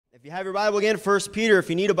If you have your Bible again, 1 Peter, if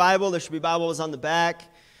you need a Bible, there should be Bibles on the back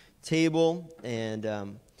table. And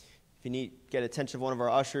if you need get attention of one of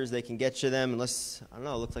our ushers, they can get you them. Unless, I don't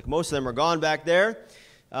know, it looks like most of them are gone back there.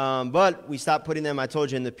 But we stopped putting them, I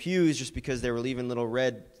told you, in the pews just because they were leaving little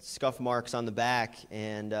red scuff marks on the back.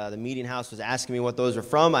 And the meeting house was asking me what those were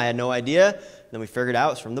from. I had no idea. Then we figured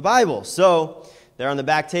out it's from the Bible. So they're on the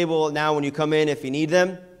back table now when you come in if you need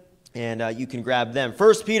them. And you can grab them.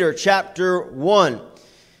 1 Peter chapter 1.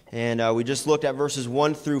 And we just looked at verses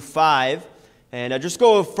 1 through 5. And I just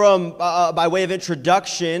go from, by way of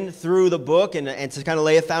introduction through the book and to kind of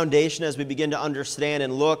lay a foundation as we begin to understand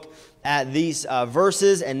and look at these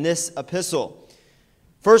verses and this epistle.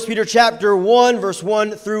 1 Peter chapter 1, verse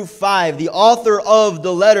 1 through 5. The author of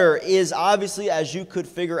the letter is obviously, as you could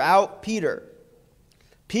figure out, Peter.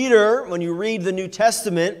 Peter, when you read the New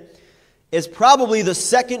Testament, is probably the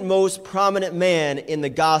second most prominent man in the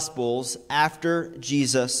Gospels after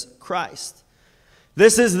Jesus Christ.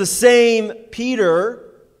 This is the same Peter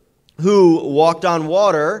who walked on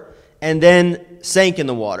water and then sank in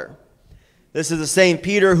the water. This is the same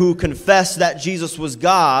Peter who confessed that Jesus was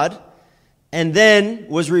God and then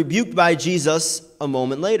was rebuked by Jesus a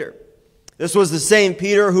moment later. This was the same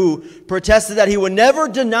Peter who protested that he would never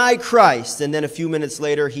deny Christ, and then a few minutes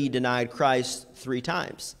later he denied Christ 3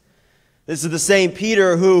 times. This is the same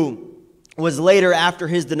Peter who was later, after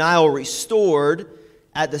his denial, restored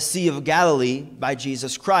at the Sea of Galilee by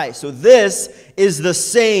Jesus Christ. So this is the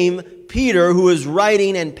same Peter who is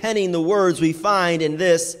writing and penning the words we find in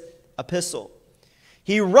this epistle.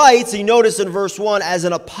 He writes, you notice in verse 1, as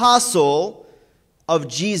an apostle of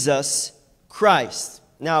Jesus Christ.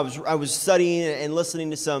 Now, I was studying and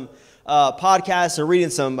listening to some podcasts and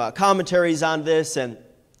reading some commentaries on this, and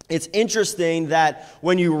it's interesting that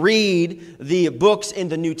when you read the books in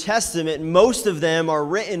the New Testament, most of them are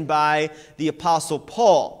written by the Apostle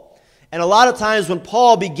Paul. And a lot of times when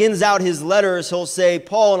Paul begins out his letters, he'll say,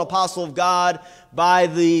 Paul, an apostle of God, by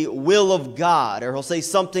the will of God. Or he'll say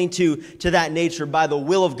something to that nature, by the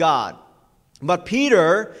will of God. But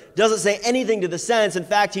Peter doesn't say anything to the sense. In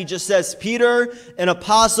fact, he just says, Peter, an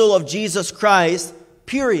apostle of Jesus Christ,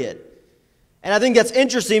 period. And I think that's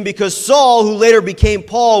interesting because Saul, who later became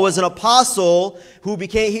Paul, was an apostle he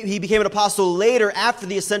became an apostle later after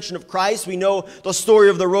the ascension of Christ. We know the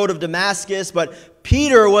story of the road of Damascus, but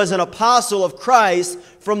Peter was an apostle of Christ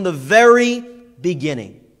from the very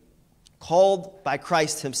beginning, called by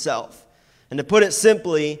Christ himself. And to put it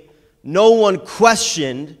simply, no one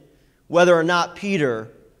questioned whether or not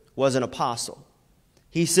Peter was an apostle.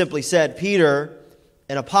 He simply said, Peter,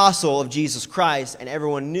 an apostle of Jesus Christ, and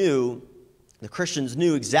everyone knew, the Christians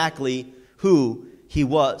knew exactly who he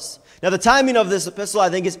was. Now, the timing of this epistle,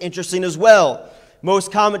 I think, is interesting as well.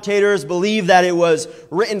 Most commentators believe that it was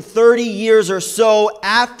written 30 years or so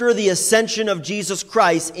after the ascension of Jesus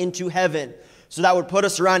Christ into heaven. So that would put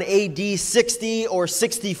us around AD 60 or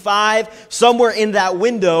 65. Somewhere in that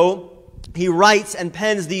window, he writes and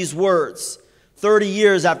pens these words, 30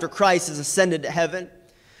 years after Christ has ascended to heaven.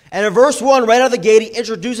 And in verse 1, right out of the gate, he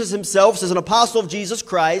introduces himself as an apostle of Jesus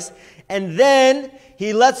Christ. And then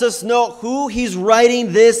he lets us know who he's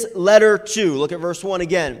writing this letter to. Look at verse 1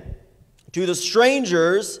 again. To the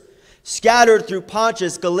strangers scattered through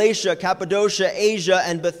Pontus, Galatia, Cappadocia, Asia,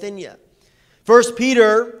 and Bithynia. 1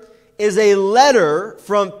 Peter is a letter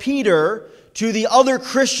from Peter to the other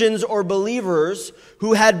Christians or believers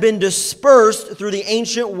who had been dispersed through the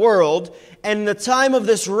ancient world. And in the time of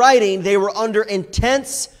this writing, they were under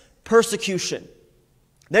intense persecution.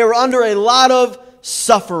 They were under a lot of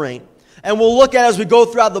suffering. And we'll look at, as we go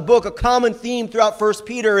throughout the book, a common theme throughout 1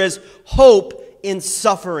 Peter is hope in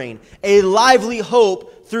suffering. A lively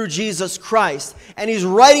hope through Jesus Christ. And he's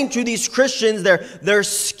writing to these Christians. They're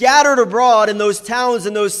scattered abroad in those towns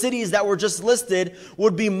and those cities that were just listed,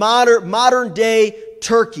 would be modern day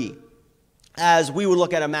Turkey. As we would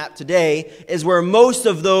look at a map today, is where most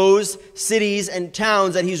of those cities and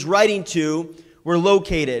towns that he's writing to were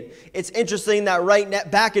located. It's interesting that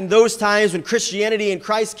back in those times when Christianity and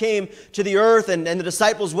Christ came to the earth and the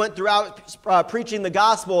disciples went throughout preaching the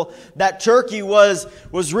gospel, that Turkey was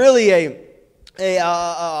really a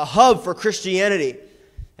hub for Christianity.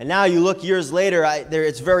 And now you look years later,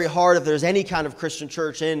 it's very hard if there's any kind of Christian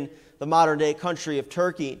church in the modern day country of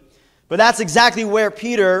Turkey. But that's exactly where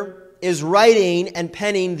Peter is writing and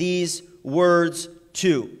penning these words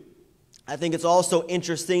to. I think it's also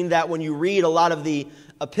interesting that when you read a lot of the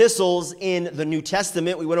epistles in the New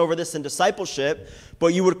Testament, we went over this in discipleship,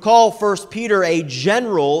 but you would call 1 Peter a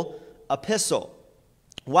general epistle.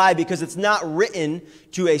 Why? Because it's not written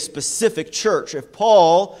to a specific church. If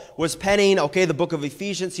Paul was penning, the book of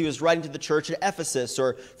Ephesians, he was writing to the church at Ephesus,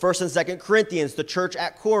 or 1st and 2nd Corinthians, the church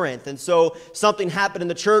at Corinth. And so something happened in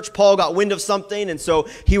the church, Paul got wind of something, and so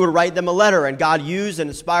he would write them a letter. And God used and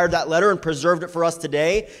inspired that letter and preserved it for us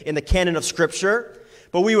today in the canon of Scripture.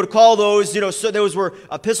 But we would call those, so those were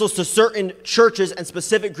epistles to certain churches and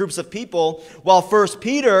specific groups of people, while 1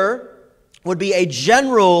 Peter would be a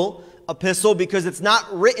general epistle because it's not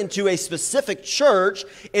written to a specific church.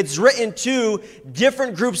 It's written to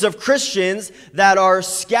different groups of Christians that are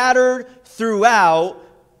scattered throughout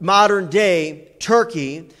modern day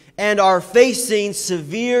Turkey and are facing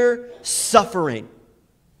severe suffering.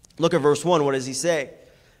 Look at verse 1. What does he say?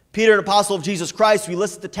 Peter, an apostle of Jesus Christ. We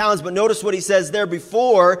list the towns, but notice what he says there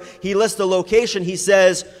before he lists the location. He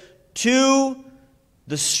says, to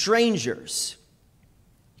the strangers.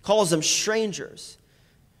 He calls them strangers.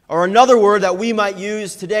 Or another word that we might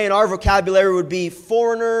use today in our vocabulary would be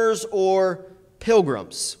foreigners or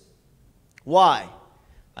pilgrims. Why?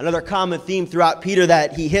 Another common theme throughout Peter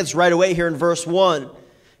that he hits right away here in verse 1.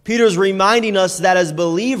 Peter's reminding us that as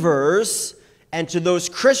believers, and to those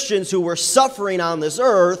Christians who were suffering on this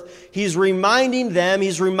earth, he's reminding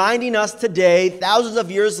us today, thousands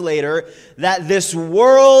of years later, that this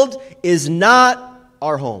world is not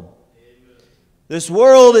our home. This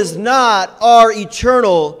world is not our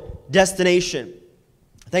eternal destination.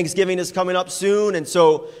 Thanksgiving is coming up soon, and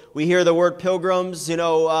so we hear the word pilgrims, a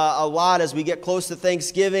lot as we get close to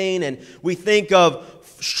Thanksgiving, and we think of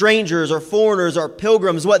strangers or foreigners or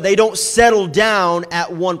pilgrims. They don't settle down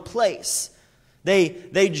at one place.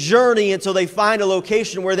 They journey until they find a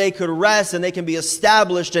location where they could rest and they can be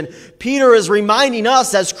established. And Peter is reminding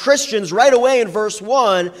us as Christians right away in verse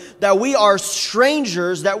 1 that we are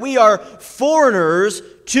strangers, that we are foreigners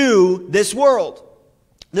to this world.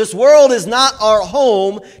 This world is not our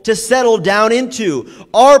home to settle down into.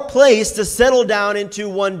 Our place to settle down into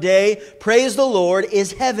one day, praise the Lord,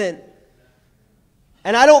 is heaven.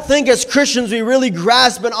 And I don't think as Christians we really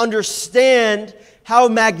grasp and understand how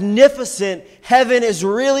magnificent heaven is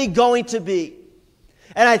really going to be.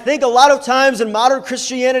 And I think a lot of times in modern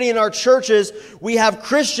Christianity in our churches, we have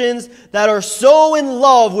Christians that are so in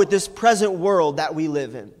love with this present world that we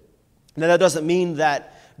live in. Now that doesn't mean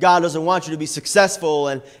that God doesn't want you to be successful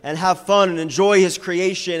and have fun and enjoy His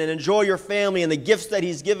creation and enjoy your family and the gifts that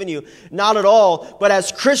He's given you. Not at all. But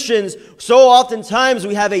as Christians, so oftentimes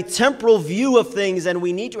we have a temporal view of things and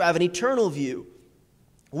we need to have an eternal view.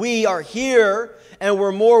 We are here and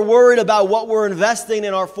we're more worried about what we're investing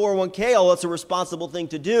in our 401k, although it's a responsible thing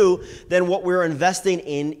to do, than what we're investing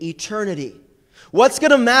in eternity. What's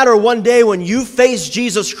going to matter one day when you face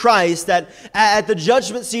Jesus Christ, that at the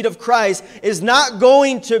judgment seat of Christ, is not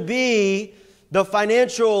going to be the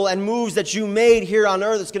financial and moves that you made here on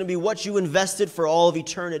earth. It's going to be what you invested for all of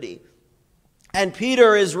eternity. And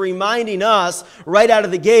Peter is reminding us right out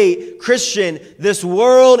of the gate, Christian, this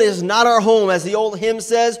world is not our home. As the old hymn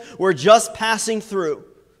says, we're just passing through.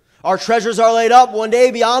 Our treasures are laid up one day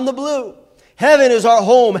beyond the blue. Heaven is our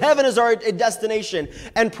home. Heaven is our destination.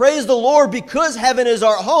 And praise the Lord, because heaven is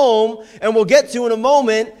our home, and we'll get to in a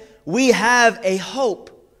moment, we have a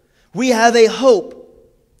hope. We have a hope.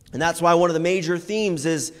 And that's why one of the major themes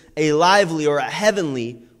is a lively or a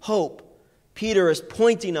heavenly hope. Peter is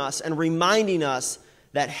pointing us and reminding us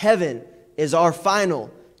that heaven is our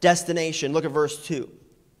final destination. Look at verse 2.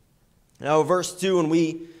 Now, verse 2, and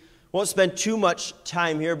we won't spend too much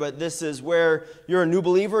time here, but this is where you're a new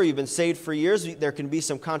believer, you've been saved for years. There can be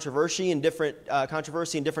some controversy and different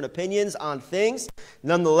opinions on things.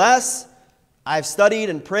 Nonetheless, I've studied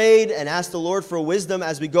and prayed and asked the Lord for wisdom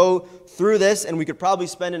as we go through this, and we could probably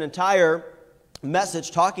spend an entire message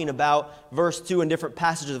talking about verse 2 in different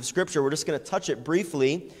passages of Scripture. We're just going to touch it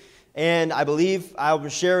briefly, and I believe I will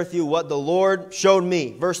share with you what the Lord showed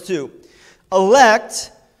me. Verse 2,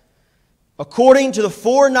 elect according to the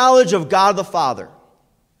foreknowledge of God the Father,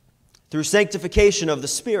 through sanctification of the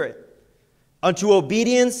Spirit, unto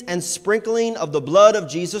obedience and sprinkling of the blood of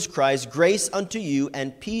Jesus Christ, grace unto you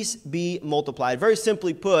and peace be multiplied. Very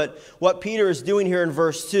simply put, what Peter is doing here in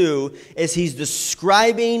verse 2 is he's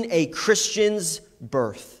describing a Christian's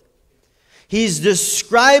birth. He's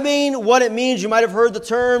describing what it means, you might have heard the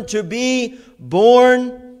term, to be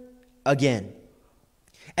born again.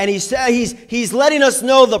 And he's letting us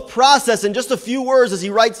know the process in just a few words as he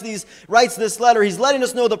writes this letter. He's letting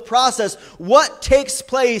us know the process, what takes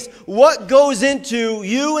place, what goes into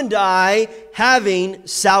you and I having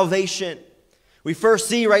salvation. We first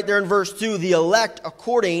see right there in verse 2, the elect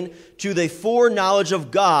according to the foreknowledge of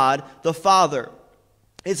God the Father.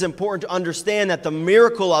 it's important to understand that the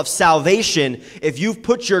miracle of salvation, if you've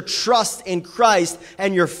put your trust in Christ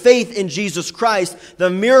and your faith in Jesus Christ, the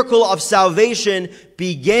miracle of salvation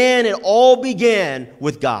it all began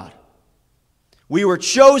with God. We were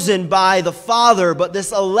chosen by the Father, but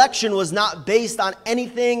this election was not based on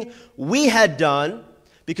anything we had done,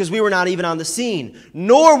 because we were not even on the scene.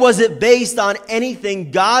 Nor was it based on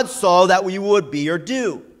anything God saw that we would be or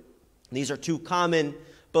do. These are two common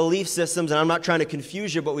belief systems, and I'm not trying to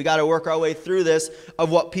confuse you, but we got to work our way through this of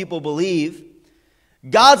what people believe.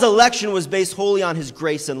 God's election was based wholly on His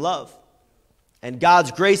grace and love. And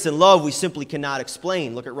God's grace and love we simply cannot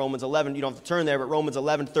explain. Look at Romans 11. You don't have to turn there, but Romans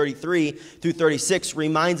 11:33 through 36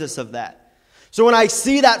 reminds us of that. So when I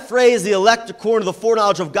see that phrase, the elect according to the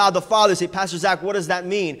foreknowledge of God the Father, I say, Pastor Zach, what does that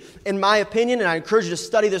mean? In my opinion, and I encourage you to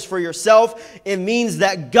study this for yourself, it means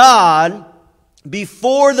that God,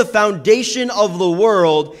 before the foundation of the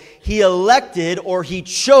world, He elected or He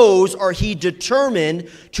chose or He determined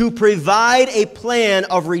to provide a plan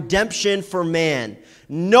of redemption for man,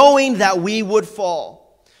 knowing that we would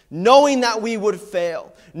fall, knowing that we would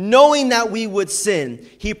fail, knowing that we would sin.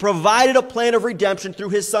 He provided a plan of redemption through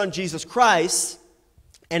His Son, Jesus Christ.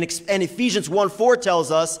 And Ephesians 1:4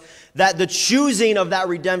 tells us that the choosing of that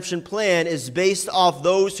redemption plan is based off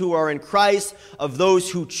those who are in Christ, of those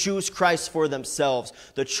who choose Christ for themselves.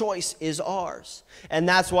 The choice is ours. And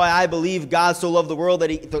that's why I believe God so loved the world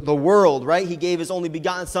that the world, right? He gave His only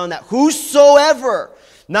begotten Son, that whosoever,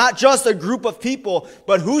 not just a group of people,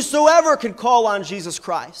 but whosoever can call on Jesus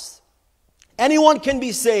Christ. Anyone can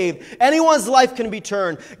be saved. Anyone's life can be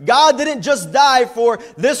turned. God didn't just die for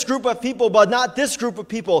this group of people, but not this group of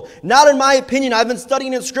people. Not in my opinion. I've been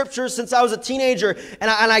studying in Scripture since I was a teenager,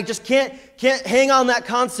 and I just can't hang on that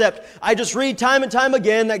concept. I just read time and time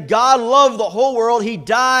again that God loved the whole world. He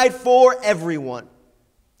died for everyone.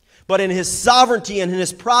 But in His sovereignty and in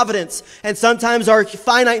His providence, and sometimes our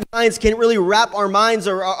finite minds can't really wrap our minds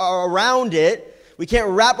around it. We can't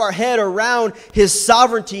wrap our head around His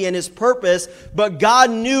sovereignty and His purpose, but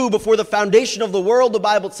God knew before the foundation of the world, the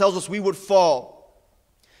Bible tells us, we would fall.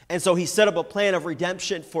 And so He set up a plan of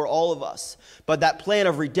redemption for all of us. But that plan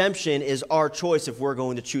of redemption is our choice if we're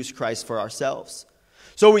going to choose Christ for ourselves.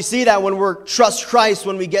 So we see that when we trust Christ,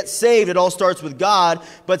 when we get saved, it all starts with God.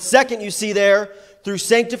 But second, you see there, through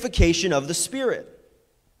sanctification of the Spirit.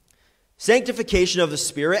 Sanctification of the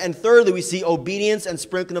Spirit. And thirdly, we see obedience and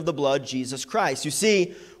sprinkling of the blood, Jesus Christ. You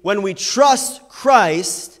see, when we trust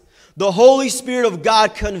Christ, the Holy Spirit of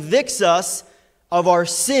God convicts us of our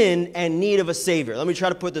sin and need of a Savior. Let me try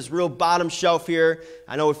to put this real bottom shelf here.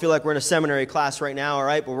 I know we feel like we're in a seminary class right now, all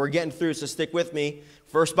right? But we're getting through, so stick with me.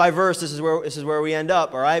 Verse by verse, this is where we end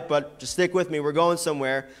up, all right? But just stick with me. We're going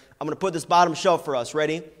somewhere. I'm going to put this bottom shelf for us.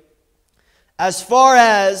 Ready? As far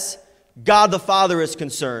as God the Father is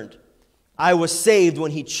concerned, I was saved when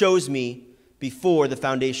He chose me before the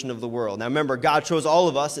foundation of the world. Now remember, God chose all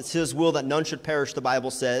of us. It's His will that none should perish, the Bible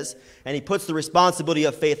says. And He puts the responsibility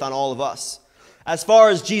of faith on all of us. As far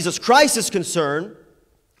as Jesus Christ is concerned,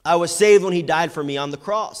 I was saved when He died for me on the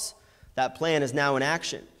cross. That plan is now in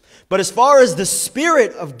action. But as far as the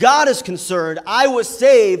Spirit of God is concerned, I was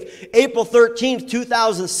saved April 13th,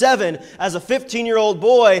 2007 as a 15-year-old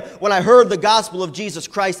boy when I heard the gospel of Jesus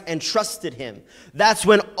Christ and trusted Him. That's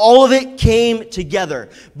when all of it came together.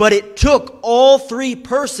 But it took all three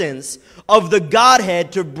persons of the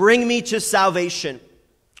Godhead to bring me to salvation.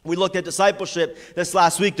 We looked at discipleship this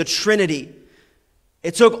last week, the Trinity.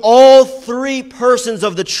 It took all three persons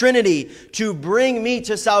of the Trinity to bring me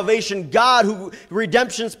to salvation. God, who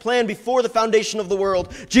redemption's plan before the foundation of the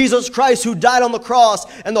world. Jesus Christ, who died on the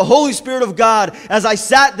cross. And the Holy Spirit of God, as I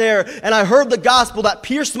sat there and I heard the gospel that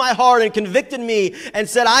pierced my heart and convicted me and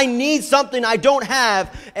said, I need something I don't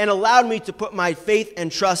have, and allowed me to put my faith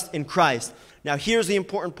and trust in Christ. Now here's the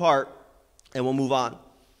important part, and we'll move on.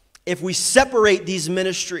 If we separate these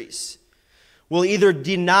ministries, will either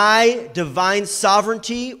deny divine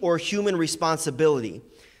sovereignty or human responsibility.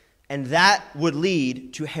 And that would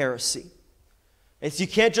lead to heresy. And so you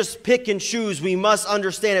can't just pick and choose. We must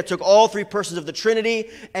understand it took all three persons of the Trinity,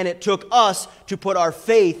 and it took us to put our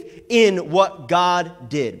faith in what God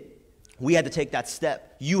did. We had to take that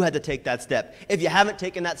step. You had to take that step. If you haven't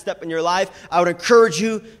taken that step in your life, I would encourage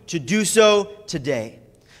you to do so today.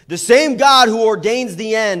 The same God who ordains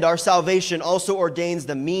the end, our salvation, also ordains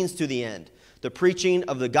the means to the end. The preaching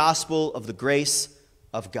of the gospel of the grace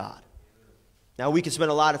of God. Now, we could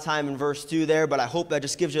spend a lot of time in verse 2 there, but I hope that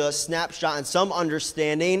just gives you a snapshot and some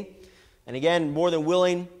understanding. And again, more than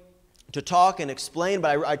willing to talk and explain,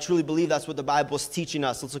 but I truly believe that's what the Bible is teaching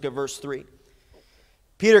us. Let's look at verse 3.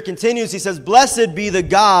 Peter continues. He says, Blessed be the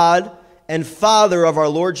God and Father of our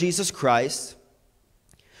Lord Jesus Christ,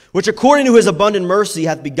 which according to his abundant mercy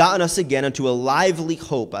hath begotten us again unto a lively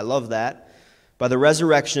hope. I love that. By the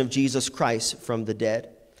resurrection of Jesus Christ from the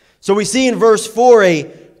dead. So we see in verse 4 a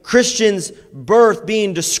Christian's birth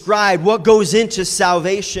being described, what goes into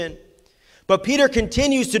salvation. But Peter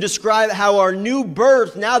continues to describe how our new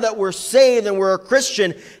birth, now that we're saved and we're a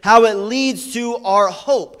Christian, how it leads to our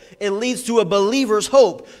hope. It leads to a believer's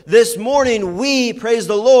hope. This morning we, praise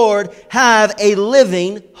the Lord, have a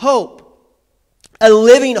living hope. A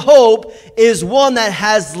living hope is one that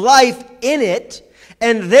has life in it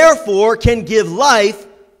and therefore can give life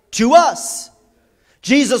to us.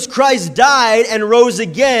 Jesus Christ died and rose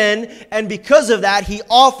again, and because of that, he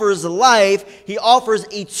offers life. He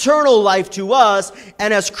offers eternal life to us,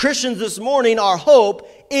 and as Christians this morning, our hope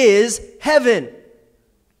is heaven.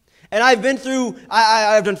 And I've been through,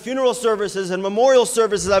 I've done funeral services and memorial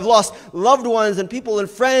services. I've lost loved ones and people and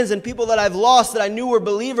friends and people that I've lost that I knew were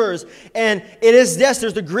believers. And it is, yes,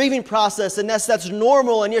 there's the grieving process, and that's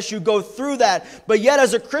normal, and yes, you go through that. But yet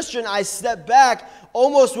as a Christian, I step back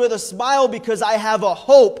almost with a smile because I have a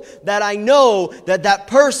hope that I know that that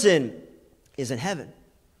person is in heaven.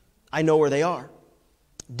 I know where they are.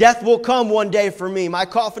 Death will come one day for me. My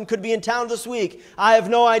coffin could be in town this week. I have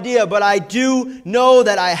no idea, but I do know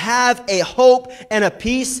that I have a hope and a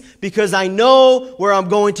peace because I know where I'm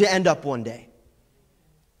going to end up one day.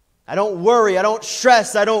 I don't worry. I don't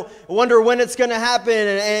stress. I don't wonder when it's going to happen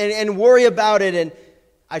and worry about it. And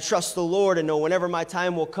I trust the Lord and know whenever my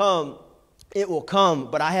time will come, it will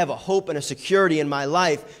come, but I have a hope and a security in my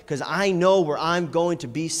life because I know where I'm going to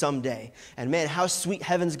be someday. And man, how sweet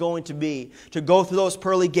heaven's going to be to go through those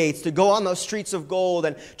pearly gates, to go on those streets of gold,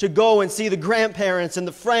 and to go and see the grandparents and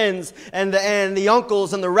the friends and the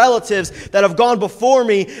uncles and the relatives that have gone before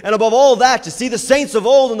me, and above all that, to see the saints of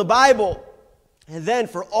old in the Bible. And then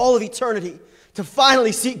for all of eternity, to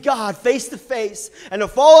finally see God face to face and to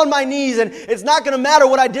fall on my knees. And it's not going to matter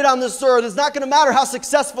what I did on this earth. It's not going to matter how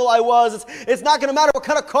successful I was. It's not going to matter what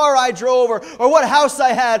kind of car I drove or what house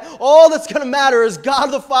I had. All that's going to matter is God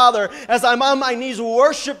the Father as I'm on my knees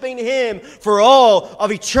worshiping Him for all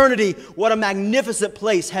of eternity. What a magnificent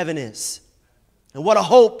place heaven is. And what a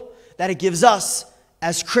hope that it gives us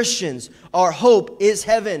as Christians. Our hope is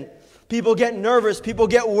heaven. People get nervous. People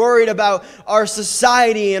get worried about our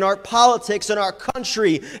society and our politics and our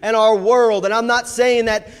country and our world. And I'm not saying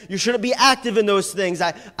that you shouldn't be active in those things.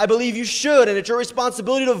 I believe you should, and it's your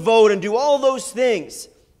responsibility to vote and do all those things.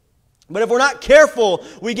 But if we're not careful,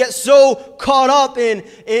 we get so caught up in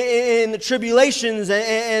the tribulations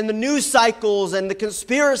and the news cycles and the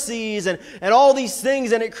conspiracies and all these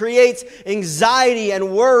things, and it creates anxiety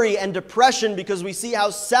and worry and depression because we see how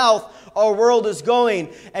south our world is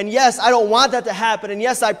going. And yes, I don't want that to happen. And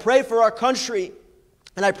yes, I pray for our country.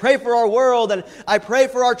 And I pray for our world. And I pray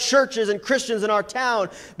for our churches and Christians in our town.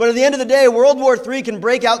 But at the end of the day, World War III can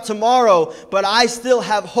break out tomorrow. But I still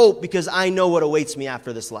have hope because I know what awaits me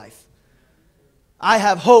after this life. I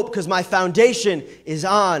have hope because my foundation is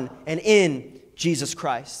on and in Jesus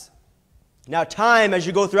Christ. Now, time, as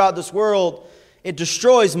you go throughout this world, it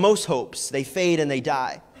destroys most hopes. They fade and they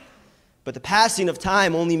die. But the passing of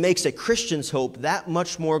time only makes a Christian's hope that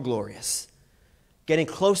much more glorious. Getting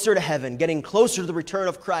closer to heaven, getting closer to the return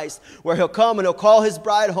of Christ, where He'll come and He'll call His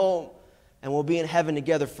bride home, and we'll be in heaven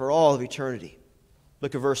together for all of eternity.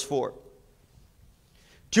 Look at verse 4.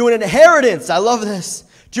 To an inheritance, I love this,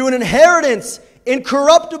 to an inheritance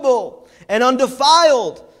incorruptible and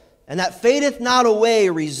undefiled, and that fadeth not away,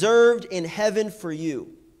 reserved in heaven for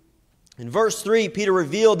you. In verse 3, Peter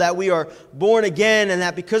revealed that we are born again and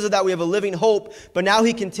that because of that we have a living hope. But now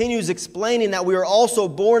he continues explaining that we are also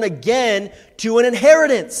born again to an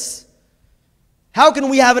inheritance. How can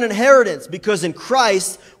we have an inheritance? Because in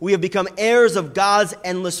Christ we have become heirs of God's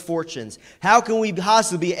endless fortunes. How can we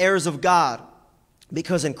possibly be heirs of God?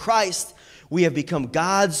 Because in Christ we have become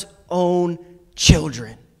God's own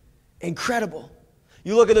children. Incredible.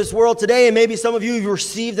 You look at this world today, and maybe some of you have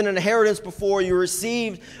received an inheritance before. You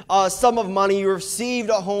received a sum of money. You received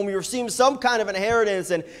a home. You received some kind of inheritance,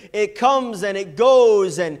 and it comes and it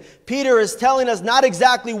goes. And Peter is telling us not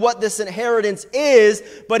exactly what this inheritance is,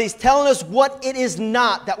 but he's telling us what it is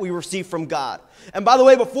not that we receive from God. And by the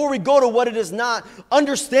way, before we go to what it is not,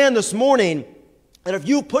 understand this morning that if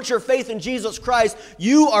you put your faith in Jesus Christ,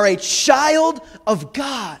 you are a child of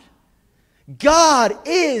God. God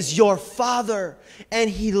is your Father, and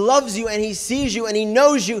He loves you, and He sees you, and He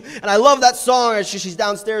knows you. And I love that song as she's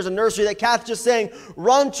downstairs in nursery that Kath just sang.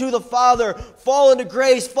 Run to the Father, fall into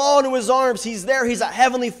grace, fall into His arms. He's there. He's a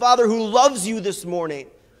heavenly Father who loves you this morning.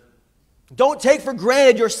 Don't take for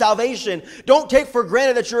granted your salvation. Don't take for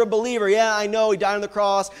granted that you're a believer. Yeah, I know he died on the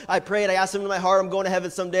cross. I prayed. I asked him in my heart, I'm going to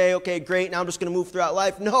heaven someday. Okay, great. Now I'm just going to move throughout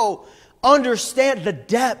life. No. Understand the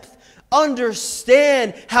depth.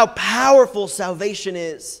 Understand how powerful salvation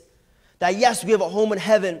is. That yes, we have a home in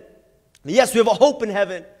heaven. Yes, we have a hope in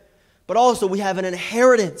heaven. But also we have an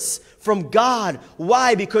inheritance from God.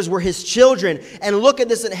 Why? Because we're his children. And look at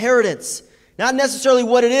this inheritance. Not necessarily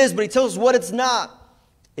what it is, but he tells us what it's not.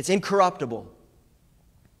 It's incorruptible.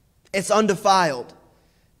 It's undefiled.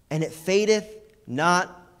 And it fadeth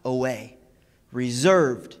not away.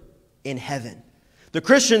 Reserved in heaven. The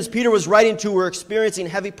Christians Peter was writing to were experiencing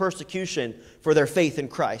heavy persecution for their faith in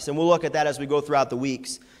Christ. And we'll look at that as we go throughout the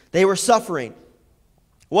weeks. They were suffering.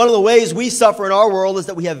 One of the ways we suffer in our world is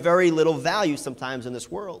that we have very little value sometimes in this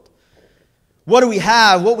world. What do we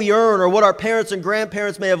have, what we earn, or what our parents and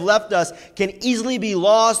grandparents may have left us can easily be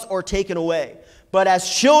lost or taken away. But as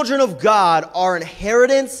children of God, our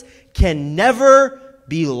inheritance can never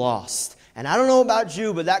be lost. And I don't know about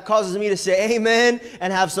you, but that causes me to say amen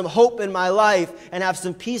and have some hope in my life and have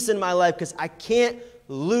some peace in my life because I can't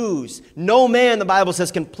lose. No man, the Bible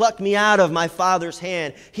says, can pluck me out of my Father's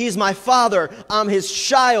hand. He's my Father. I'm his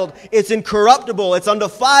child. It's incorruptible. It's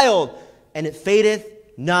undefiled. And it fadeth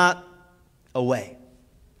not away.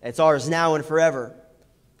 It's ours now and forever.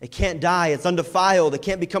 It can't die. It's undefiled. It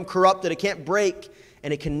can't become corrupted. It can't break.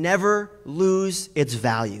 And it can never lose its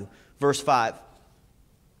value. Verse 5.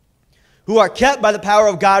 Who are kept by the power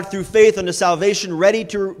of God through faith unto salvation, ready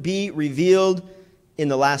to be revealed in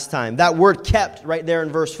the last time. That word kept right there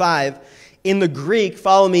in verse 5. In the Greek,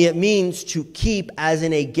 follow me, it means to keep as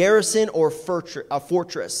in a garrison or a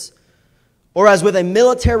fortress. Or as with a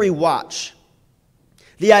military watch.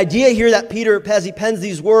 The idea here that Peter, as he pens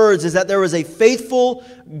these words, is that there was a faithful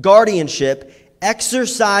guardianship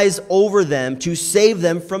exercised over them to save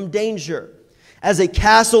them from danger. As a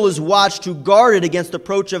castle is watched to guard it against the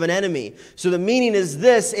approach of an enemy. So the meaning is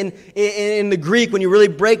this, in the Greek, when you really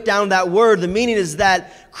break down that word, the meaning is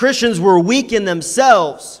that Christians were weak in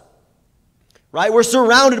themselves. Right? We're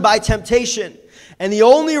surrounded by temptation. And the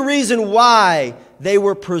only reason why they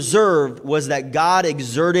were preserved was that God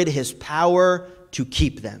exerted his power to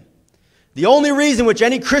keep them. The only reason which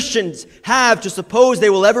any Christians have to suppose they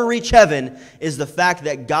will ever reach heaven is the fact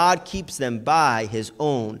that God keeps them by his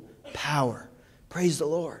own power. Praise the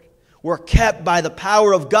Lord. We're kept by the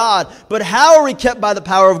power of God. But how are we kept by the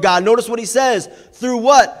power of God? Notice what he says. Through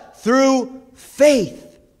what? Through faith.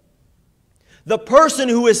 The person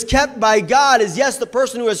who is kept by God is, yes, the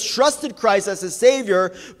person who has trusted Christ as his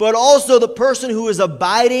Savior, but also the person who is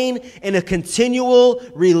abiding in a continual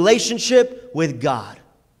relationship with God.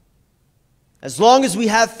 As long as we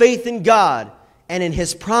have faith in God and in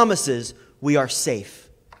his promises, we are safe.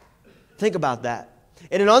 Think about that.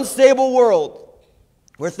 In an unstable world,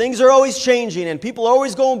 where things are always changing and people are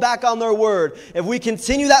always going back on their word, if we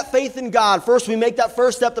continue that faith in God, first we make that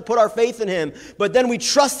first step to put our faith in him, but then we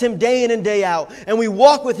trust him day in and day out, and we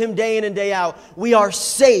walk with him day in and day out, we are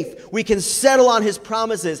safe. We can settle on his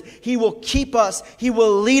promises. He will keep us. He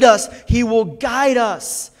will lead us. He will guide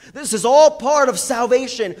us. This is all part of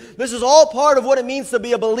salvation. This is all part of what it means to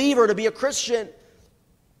be a believer, to be a Christian.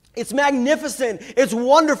 It's magnificent. It's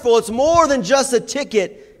wonderful. It's more than just a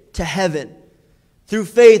ticket to heaven. Through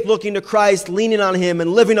faith, looking to Christ, leaning on him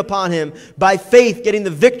and living upon him. By faith, getting the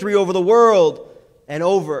victory over the world and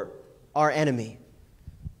over our enemy.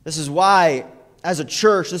 This is why, as a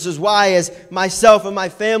church, this is why, as myself and my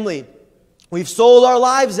family, we've sold our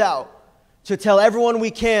lives out to tell everyone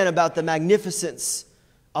we can about the magnificence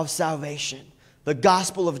of salvation. The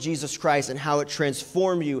gospel of Jesus Christ and how it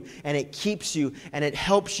transforms you and it keeps you and it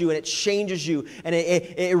helps you and it changes you and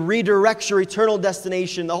it redirects your eternal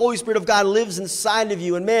destination. The Holy Spirit of God lives inside of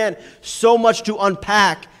you. And man, so much to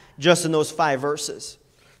unpack just in those 5 verses.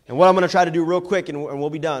 And what I'm going to try to do real quick and we'll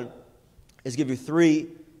be done is give you three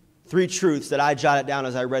truths that I jotted down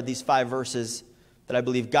as I read these 5 verses that I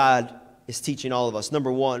believe God is teaching all of us.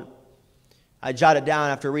 Number 1, I jotted down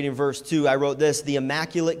after reading verse 2, I wrote this: the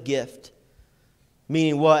immaculate gift.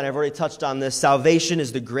 Meaning what? And I've already touched on this. Salvation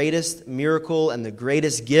is the greatest miracle and the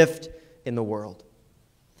greatest gift in the world.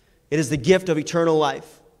 It is the gift of eternal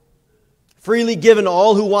life, freely given to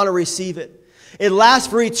all who want to receive it. It lasts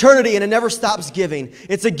for eternity and it never stops giving.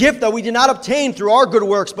 It's a gift that we did not obtain through our good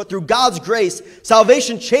works, but through God's grace.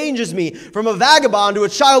 Salvation changes me from a vagabond to a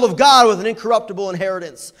child of God with an incorruptible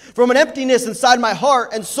inheritance. From an emptiness inside my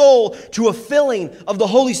heart and soul to a filling of the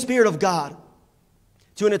Holy Spirit of God.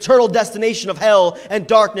 To an eternal destination of hell and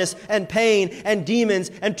darkness and pain and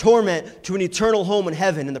demons and torment, to an eternal home in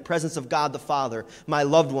heaven in the presence of God the Father, my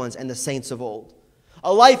loved ones, and the saints of old.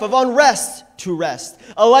 A life of unrest to rest.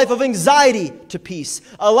 A life of anxiety to peace.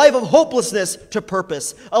 A life of hopelessness to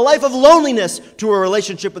purpose. A life of loneliness to a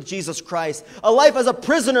relationship with Jesus Christ. A life as a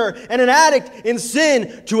prisoner and an addict in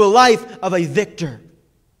sin to a life of a victor.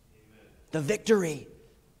 The victory.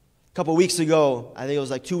 A couple weeks ago, I think it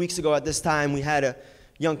was like 2 weeks ago at this time, we had a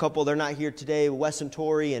young couple. They're not here today, Wes and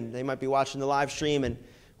Tori, and they might be watching the live stream. And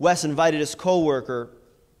Wes invited his co-worker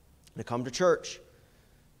to come to church.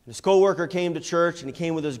 His co-worker came to church, and he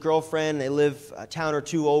came with his girlfriend. They live a town or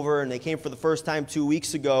two over, and they came for the first time 2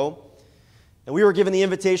 weeks ago. And we were given the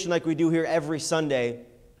invitation like we do here every Sunday.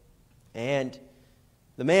 And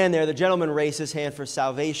the man there, the gentleman, raised his hand for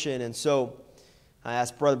salvation. And so I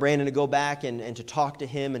asked Brother Brandon to go back and to talk to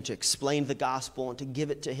him and to explain the gospel and to give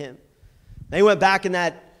it to him. And he went back in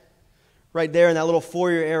that, right there in that little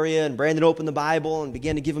foyer area, and Brandon opened the Bible and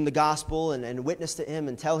began to give him the gospel and witness to him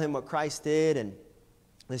and tell him what Christ did. And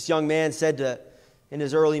this young man said in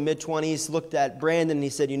his early mid-20s, looked at Brandon and he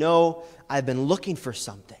said, I've been looking for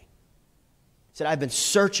something. He said, I've been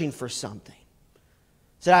searching for something.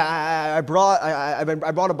 He said, I brought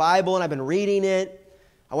a Bible and I've been reading it.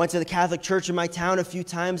 I went to the Catholic church in my town a few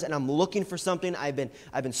times and I'm looking for something. I've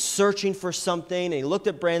been searching for something. And he looked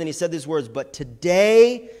at Brandon and he said these words, but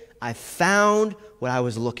today I found what I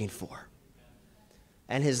was looking for.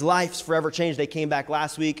 And his life's forever changed. They came back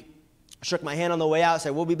last week. Shook my hand on the way out,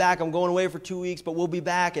 said, we'll be back. I'm going away for 2 weeks, but we'll be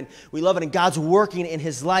back. And we love it. And God's working in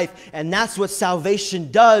his life. And that's what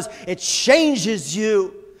salvation does. It changes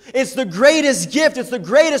you. It's the greatest gift. It's the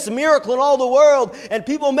greatest miracle in all the world. And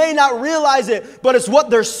people may not realize it, but it's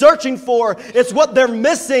what they're searching for. It's what they're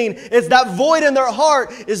missing. It's that void in their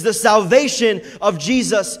heart is the salvation of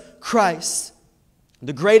Jesus Christ.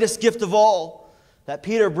 The greatest gift of all that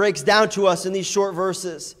Peter breaks down to us in these short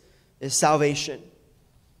verses is salvation.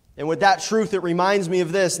 And with that truth, it reminds me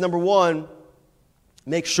of this. Number one,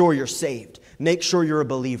 make sure you're saved. Make sure you're a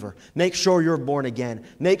believer. Make sure you're born again.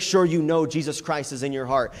 Make sure you know Jesus Christ is in your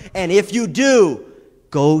heart. And if you do,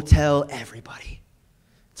 go tell everybody.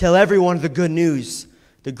 Tell everyone the good news,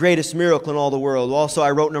 the greatest miracle in all the world. Also,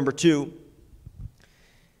 I wrote number two,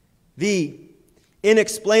 the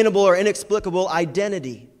inexplainable or inexplicable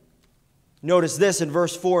identity. Notice this in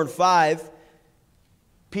verse 4 and 5.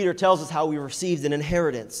 Peter tells us how we received an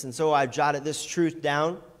inheritance. And so I've jotted this truth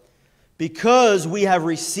down. Because we have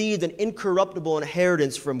received an incorruptible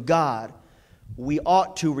inheritance from God, we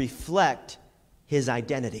ought to reflect his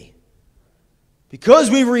identity.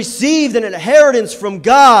 Because we've received an inheritance from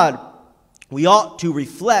God, we ought to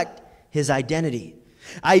reflect his identity.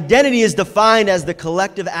 Identity is defined as the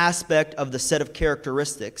collective aspect of the set of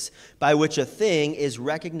characteristics by which a thing is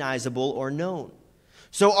recognizable or known.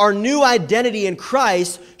 So our new identity in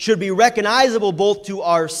Christ should be recognizable both to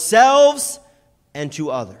ourselves and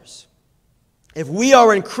to others. If we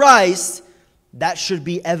are in Christ, that should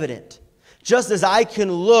be evident. Just as I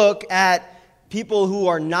can look at people who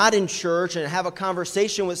are not in church and have a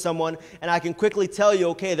conversation with someone, and I can quickly tell you,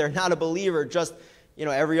 okay, they're not a believer, just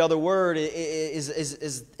every other word is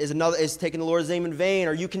taking the Lord's name in vain,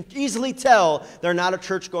 or you can easily tell they're not a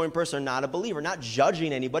church-going person, or not a believer, not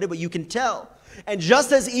judging anybody, but you can tell. And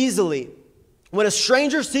just as easily, when a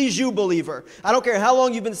stranger sees you, believer, I don't care how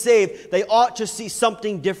long you've been saved, they ought to see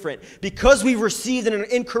something different. Because we've received an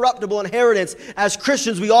incorruptible inheritance, as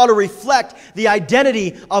Christians, we ought to reflect the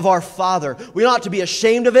identity of our Father. We ought to be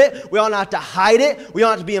ashamed of it. We ought not to hide it. We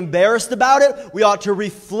ought not to be embarrassed about it. We ought to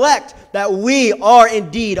reflect that we are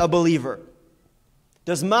indeed a believer.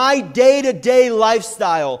 Does my day-to-day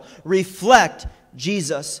lifestyle reflect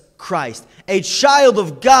Jesus Christ? A child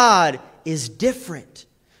of God is different.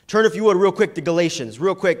 Turn, if you would, real quick to Galatians.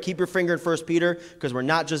 Real quick, keep your finger in 1 Peter, because we're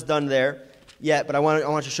not just done there yet, but I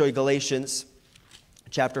want to show you Galatians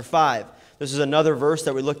chapter 5. This is another verse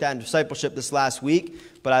that we looked at in discipleship this last week,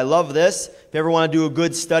 but I love this. If you ever want to do a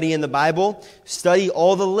good study in the Bible, study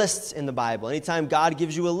all the lists in the Bible. Anytime God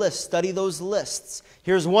gives you a list, study those lists.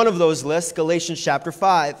 Here's one of those lists, Galatians chapter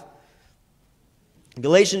 5.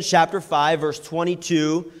 Galatians chapter 5, verse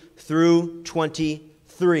 22 through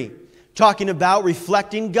 23. Talking about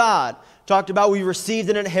reflecting God. Talked about we received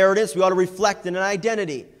an inheritance. We ought to reflect in an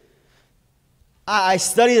identity. I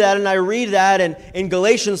study that and I read that. And in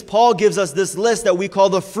Galatians, Paul gives us this list that we call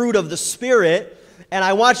the fruit of the Spirit. And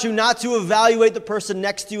I want you not to evaluate the person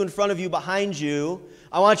next to you, in front of you, behind you.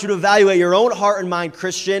 I want you to evaluate your own heart and mind,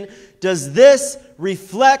 Christian. Does this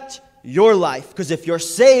reflect your life? Because if you're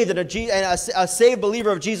saved and a saved believer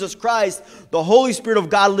of Jesus Christ, the Holy Spirit of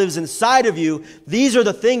God lives inside of you. These are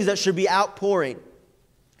the things that should be outpouring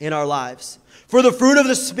in our lives. For the fruit of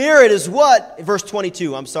the Spirit is what? Verse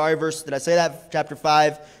 22. I'm sorry, did I say that? Chapter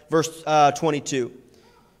 5, verse 22.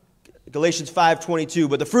 Galatians 5:22.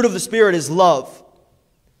 But the fruit of the Spirit is love,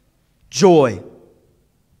 joy,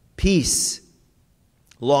 peace,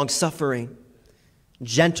 long-suffering,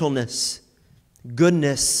 gentleness,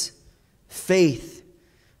 goodness, faith,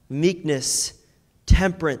 meekness,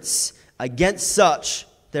 temperance. Against such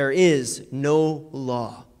there is no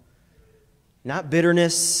law. Not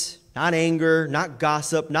bitterness, not anger, not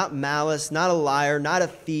gossip, not malice, not a liar, not a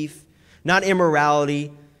thief, not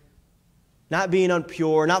immorality, not being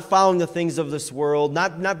impure, not following the things of this world,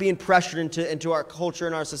 not being pressured into our culture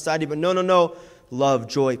and our society, but no. Love,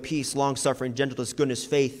 joy, peace, long-suffering, gentleness, goodness,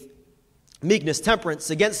 faith, meekness, temperance.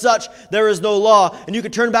 Against such there is no law. And you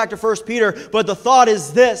can turn back to 1 Peter, but the thought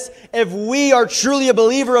is this: if we are truly a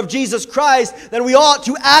believer of Jesus Christ, then we ought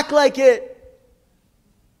to act like it.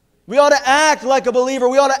 We ought to act like a believer.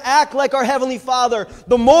 We ought to act like our Heavenly Father.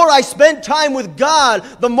 The more I spend time with God,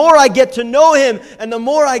 the more I get to know Him. And the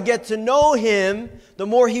more I get to know Him, the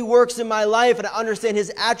more He works in my life, and I understand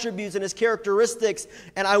His attributes and His characteristics.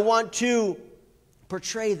 And I want to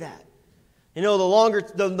portray that. You know,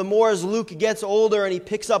 the more as Luke gets older and he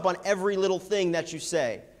picks up on every little thing that you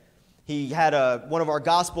say. He had one of our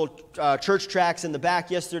gospel church tracts in the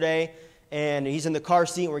back yesterday, and he's in the car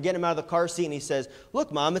seat, and we're getting him out of the car seat, and he says,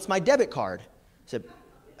 "Look, Mom, it's my debit card." I said,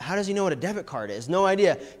 "How does he know what a debit card is?" No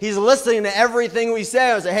idea. He's listening to everything we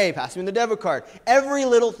say. I was like, "Hey, pass me the debit card." Every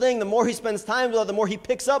little thing, the more he spends time with us, the more he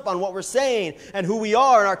picks up on what we're saying and who we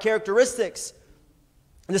are and our characteristics.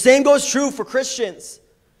 And the same goes true for Christians.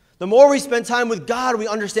 The more we spend time with God, we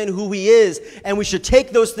understand who He is, and we should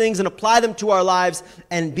take those things and apply them to our lives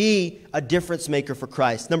and be a difference maker for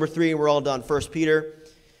Christ. Number 3, and we're all done. 1 Peter,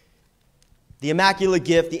 the immaculate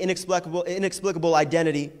gift, the inexplicable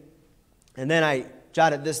identity. And then I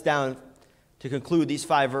jotted this down to conclude these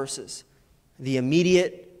 5 verses. The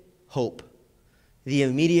immediate hope. The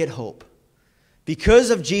immediate hope.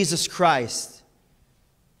 Because of Jesus Christ,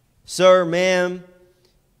 sir, ma'am,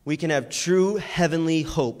 we can have true heavenly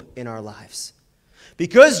hope in our lives.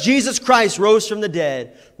 Because Jesus Christ rose from the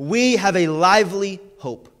dead, we have a lively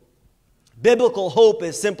hope. Biblical hope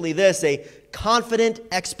is simply this: a confident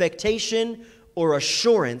expectation or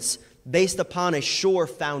assurance based upon a sure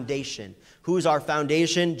foundation. Who's our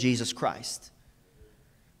foundation? Jesus Christ.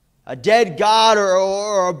 A dead God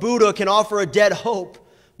or a Buddha can offer a dead hope,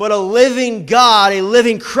 but a living God, a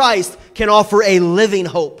living Christ, can offer a living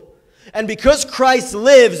hope. And because Christ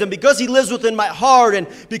lives, and because He lives within my heart, and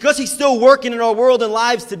because He's still working in our world and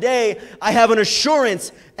lives today, I have an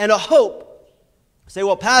assurance and a hope. You say,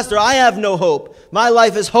 "Well, Pastor, I have no hope. My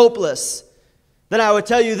life is hopeless." Then I would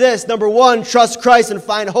tell you this: number 1, trust Christ and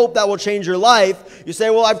find hope that will change your life. You say,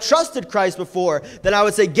 "Well, I've trusted Christ before." Then I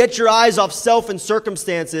would say, get your eyes off self and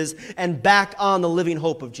circumstances and back on the living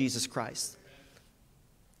hope of Jesus Christ.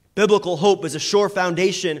 Biblical hope is a sure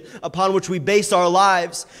foundation upon which we base our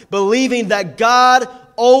lives, believing that God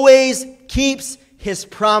always keeps His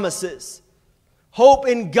promises. Hope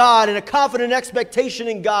in God and a confident expectation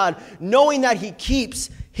in God, knowing that He keeps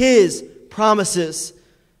His promises.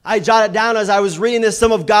 I jotted down as I was reading this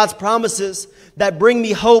some of God's promises that bring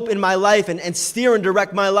me hope in my life and steer and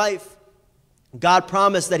direct my life. God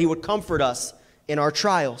promised that He would comfort us in our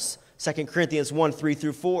trials. 2 Corinthians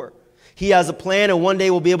 1:3-4. He has a plan, and one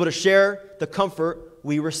day we'll be able to share the comfort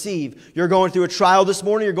we receive. You're going through a trial this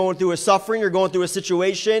morning. You're going through a suffering. You're going through a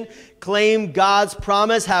situation. Claim God's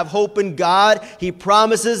promise. Have hope in God. He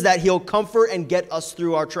promises that He'll comfort and get us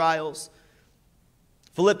through our trials.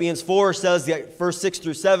 Philippians 4 says, verse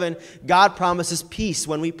 6-7, God promises peace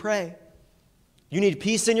when we pray. You need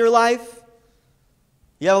peace in your life?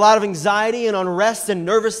 You have a lot of anxiety and unrest and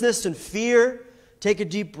nervousness and fear? Take a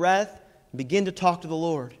deep breath and begin to talk to the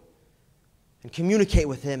Lord. And communicate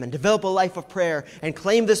with Him and develop a life of prayer and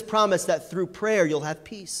claim this promise that through prayer you'll have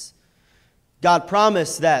peace. God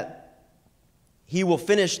promised that He will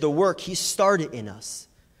finish the work He started in us.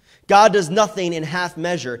 God does nothing in half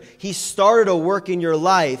measure. He started a work in your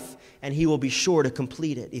life, and He will be sure to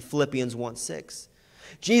complete it. Philippians 1:6.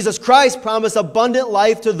 Jesus Christ promised abundant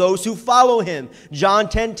life to those who follow Him. John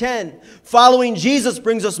 10:10. Following Jesus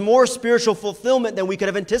brings us more spiritual fulfillment than we could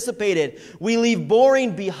have anticipated. We leave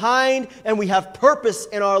boring behind, and we have purpose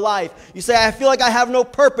in our life. You say, "I feel like I have no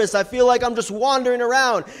purpose. I feel like I'm just wandering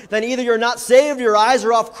around." Then either you're not saved or your eyes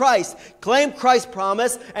are off Christ. Claim Christ's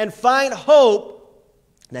promise and find hope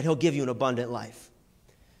that He'll give you an abundant life.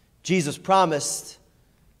 Jesus promised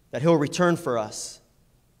that He'll return for us.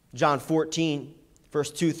 John 14. Verse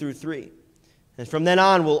 2-3. And from then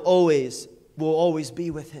on, we'll always be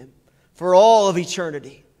with Him for all of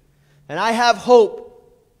eternity. And I have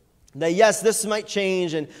hope That yes, this might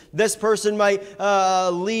change, and this person might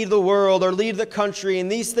lead the world or lead the country, and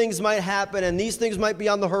these things might happen, and these things might be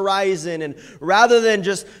on the horizon. And rather than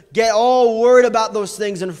just get all worried about those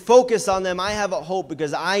things and focus on them, I have a hope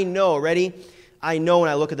because I know, ready? I know when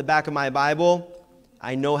I look at the back of my Bible,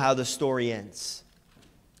 I know how the story ends.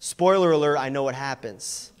 Spoiler alert, I know what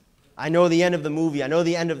happens. I know the end of the movie. I know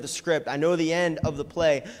the end of the script. I know the end of the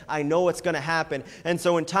play. I know what's going to happen. And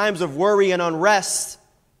so in times of worry and unrest,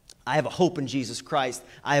 I have a hope in Jesus Christ.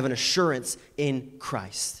 I have an assurance in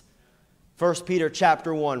Christ. 1 Peter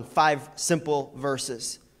chapter 1, 5 simple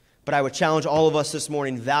verses. But I would challenge all of us this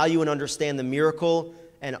morning, value and understand the miracle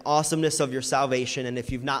and awesomeness of your salvation. And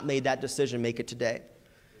if you've not made that decision, make it today.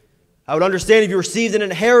 I would understand if you received an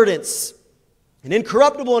inheritance, an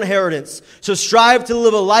incorruptible inheritance. So strive to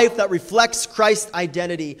live a life that reflects Christ's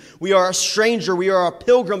identity. We are a stranger. We are a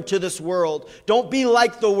pilgrim to this world. Don't be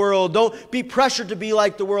like the world. Don't be pressured to be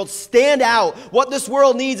like the world. Stand out. What this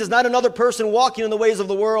world needs is not another person walking in the ways of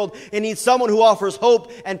the world. It needs someone who offers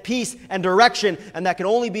hope and peace and direction, and that can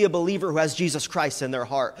only be a believer who has Jesus Christ in their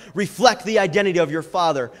heart. Reflect the identity of your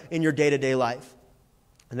Father in your day-to-day life.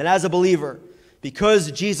 And then as a believer,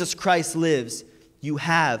 because Jesus Christ lives, you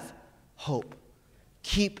have hope.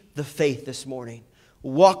 Keep the faith this morning.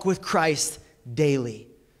 Walk with Christ daily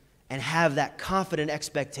and have that confident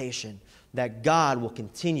expectation that God will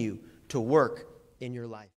continue to work in your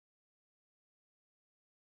life.